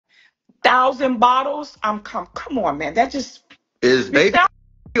1,000 bottles. Come on, man. That just Is it baby sounds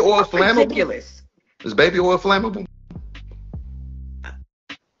oil flammable? ridiculous. Is baby oil flammable?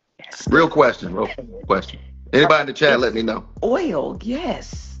 Real question. Real question. Anybody in the chat, let me know. Oil,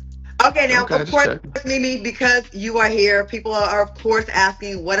 yes. Okay, now Okay, of just course, check. Mimi, because you are here, people are of course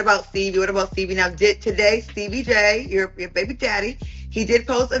asking, what about Stevie? What about Stevie? Now, did today Stevie J, your baby daddy, he did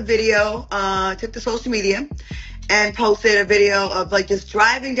post a video, took to social media and posted a video of like just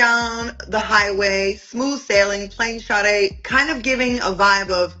driving down the highway, smooth sailing, playing Sade, kind of giving a vibe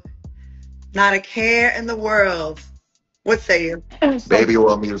of not a care in the world. What say you? And so Baby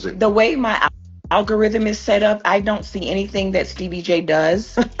oil music. the way my algorithm is set up, I don't see anything that Stevie J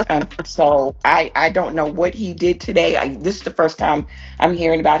does. So I don't know what he did today. This is the first time I'm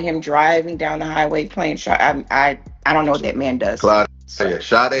hearing about him driving down the highway playing shot. I don't know what that man does. Claudia, So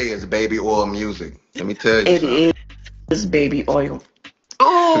Sade is baby oil music. Let me tell you it something. is baby oil.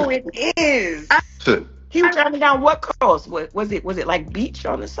 Oh, it is. He was driving down what coast? Was it like beach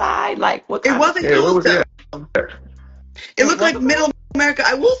on the side? Like what It kind of? wasn't Yeah, where was he coastal. at? It It looked like wasn't. middle America.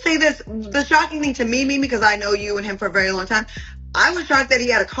 I will say this: the shocking thing to me, Mimi, because I know you and him for a very long time, I was shocked that he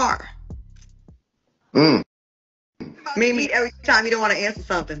had a car. Mm. Mimi, every time you don't want to answer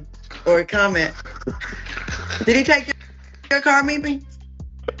something or comment, did he take your car, Mimi?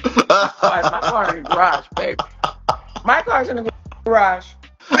 My car in the garage, babe. My car's in the garage.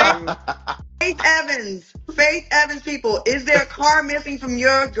 Um, Faith Evans, people, is there a car missing from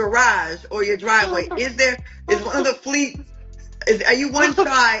your garage or your driveway? Is one of the fleet? Are you one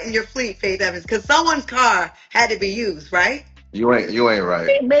shy in your fleet, Faith Evans? Because someone's car had to be used, right? You ain't right.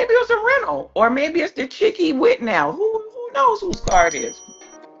 maybe it was a rental, or maybe it's the chick he with now. Who knows whose car it is?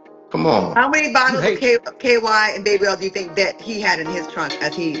 Come on. How many bottles of Hey, KY and baby oil do you think that he had in his trunk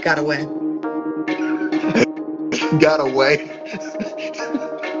as he got away? Got away.